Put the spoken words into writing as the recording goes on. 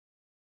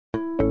Hi,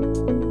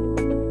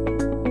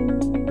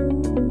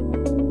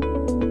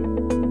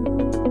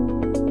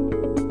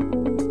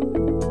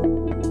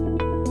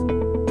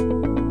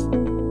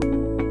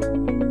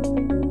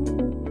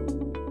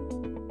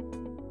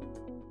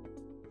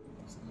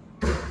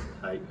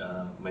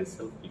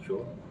 myself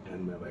Kishore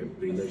and my wife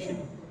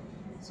Priyadarshini.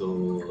 So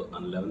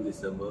on 11th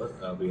December,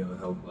 we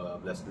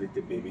have blessed with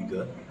a baby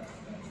girl.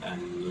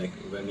 And like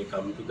when we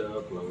come to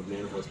the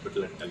Cloudnine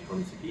hospital at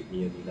California City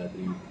near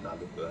Niladri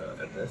Taluk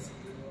address,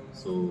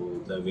 so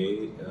the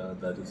way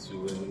that is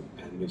doing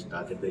and we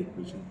started the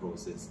admission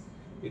process.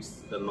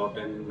 It's not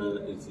an.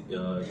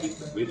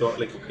 We thought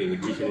like okay,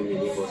 admission in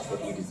any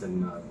hospital it is a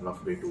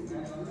rough way to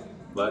do,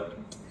 but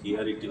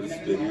here it is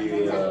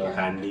very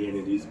handy and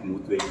it is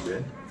smooth way to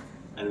do.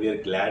 And we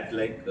are glad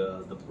like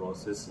the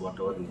process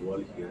whatever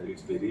involved here,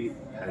 it's very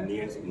handy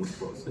and smooth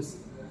process.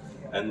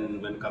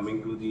 And when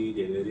coming to the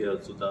delivery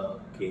also, the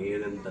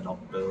care and the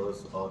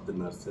doctors or the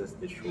nurses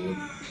they showed,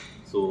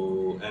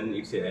 so and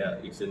it's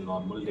a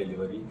normal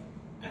delivery,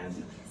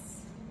 and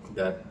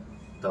that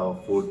the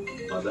food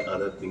or the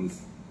other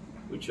things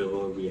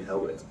whichever we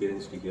have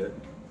experienced here,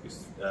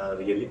 it's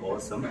really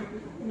awesome.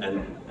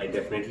 And I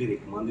definitely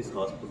recommend this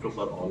hospital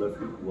for all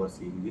of you who are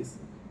seeing this,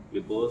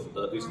 because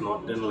it's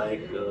not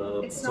like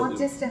it's not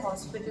just a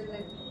hospital,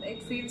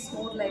 it feels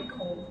more like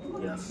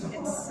home. Yeah.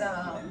 It's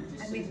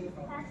I mean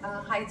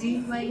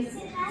hygiene wise,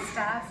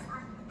 staff,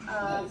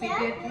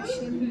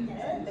 pediatrician,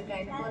 the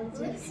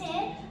gynecologist,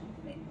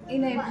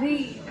 in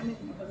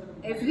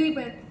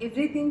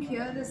everything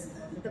here is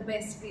the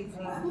best we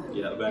feel.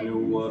 Yeah, when you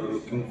were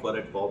looking for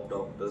a top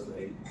doctors,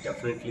 I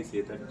definitely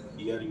say that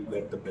here you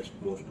get the best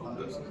most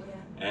doctors.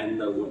 And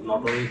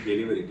not only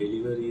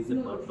delivery is a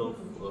part of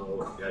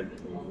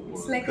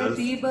it's like girls.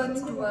 a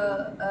rebirth to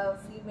a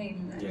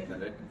female. Yeah,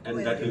 correct.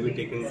 And that will be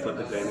taken for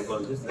the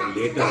gynecologist, and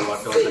later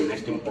whatever the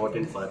next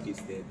important part is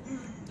there,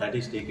 that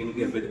is taken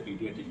care by the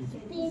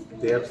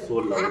pediatricians. They are so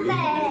lovely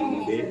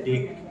and they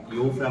take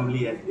your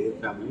family as their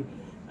family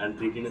and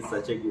treat it in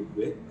such a good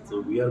way.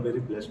 So we are very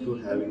blessed to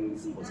having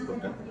this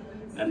hospital,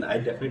 and I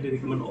definitely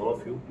recommend all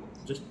of you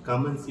just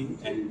come and see,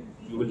 and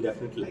you will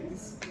definitely like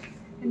this.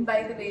 And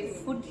by the way,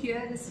 food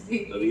here is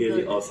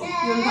Really good. awesome.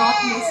 You will not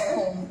miss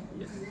home.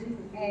 Yeah.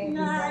 And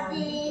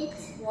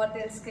what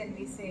else can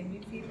we say?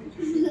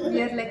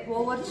 We are like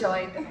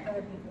overjoyed.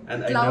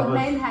 And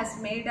Cloudnine has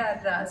made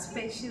our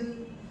special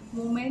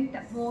moment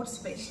more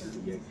special.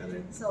 Yeah,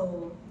 correct.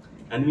 So.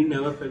 And we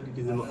never felt it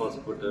is in a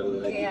hospital.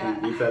 Like Yeah.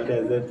 we felt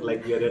as if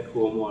like we are at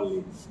home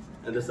only,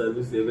 and the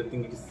service,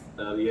 everything is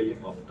really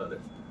top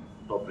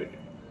rated.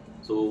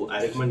 So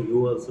I recommend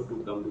you also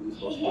to come to this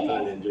hospital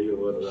and enjoy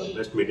your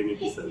best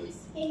maternity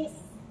service.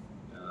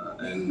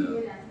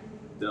 And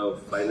the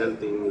final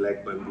thing,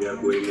 like when we are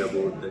going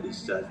about the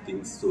discharge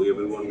things, so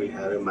everyone will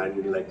have a mind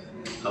in like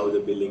how the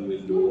billing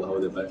will do, how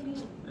the but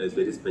it's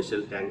very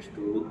special thanks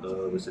to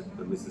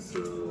Mrs.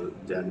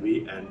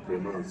 Janvi and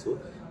Prema also.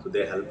 So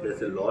they helped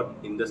us a lot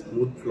in the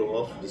smooth flow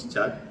of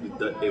discharge with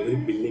the every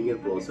billing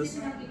and process.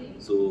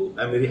 So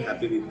I'm very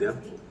happy with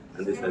them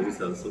and the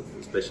service also.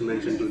 Special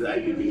mention to the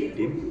IPP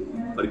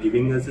team for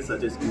giving us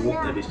such a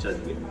smooth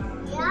discharge way.